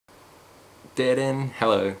Dead.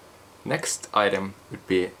 Hello. Next item would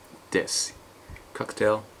be this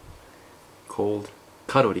cocktail called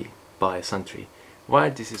Calorie by Santry. Why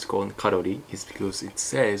this is called calorie is because it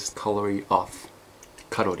says calorie off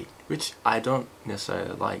calorie, which I don't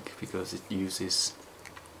necessarily like because it uses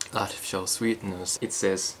artificial sweeteners. It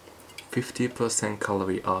says 50%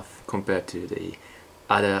 calorie off compared to the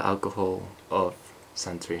other alcohol of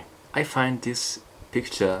Santry. I find this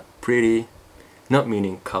picture pretty, not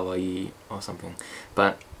meaning kawaii or something,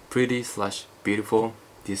 but pretty slash beautiful.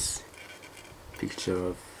 This picture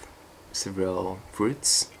of several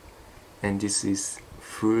fruits, and this is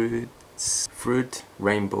fruit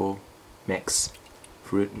rainbow mix.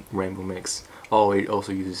 Oh, it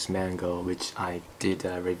also uses mango, which I did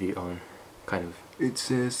a review on, kind of. It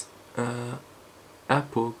says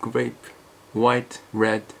apple, grape, white,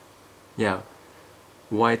 red,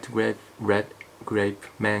 white, red, grape,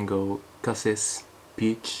 mango, cassis,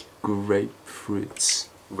 peach, grapefruits.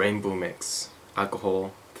 Rainbow mix.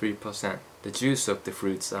 Alcohol 3%. The juice of the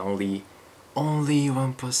fruits are only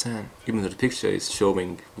 1%. Even though the picture is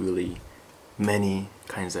showing really many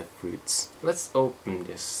kinds of fruits. Let's open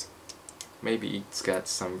this. Maybe it's got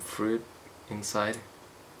some fruit inside.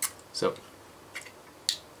 So,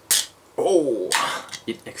 oh,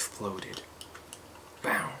 it exploded.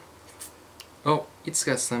 Bam. Oh, it's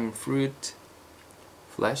got some fruit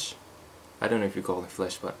flesh. I don't know if you call it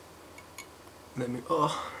flesh, but let me.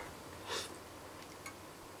 Oh,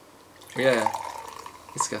 yeah,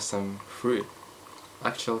 it's got some fruit,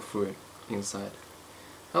 actual fruit inside.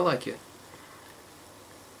 I like it.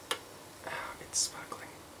 It's sparkling.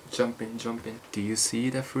 Jump in. Do you see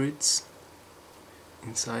the fruits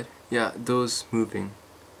inside? Yeah, those moving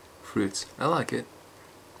fruits. I like it.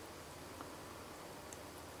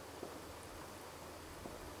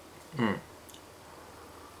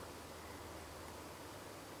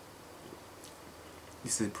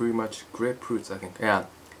 This is pretty much grapefruits, I think. Yeah,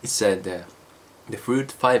 it said the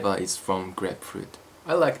fruit fiber is from grapefruit.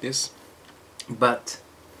 I like this, but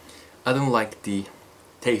I don't like the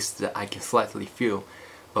taste that I can slightly feel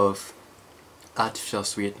of artificial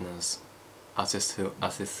sweeteners, acesulfam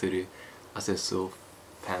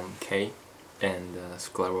K and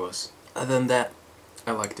sclerose. Other than that,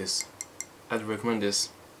 I like this. I'd recommend this.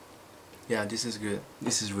 Yeah, this is good.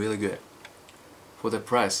 This is really good. For the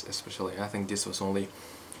price especially, I think this was only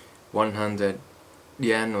 100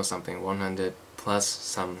 yen or something, 100 plus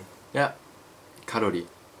some, yeah, calorie.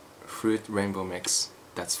 Fruit rainbow mix,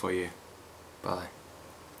 that's for you. Bye.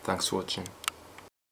 Thanks for watching.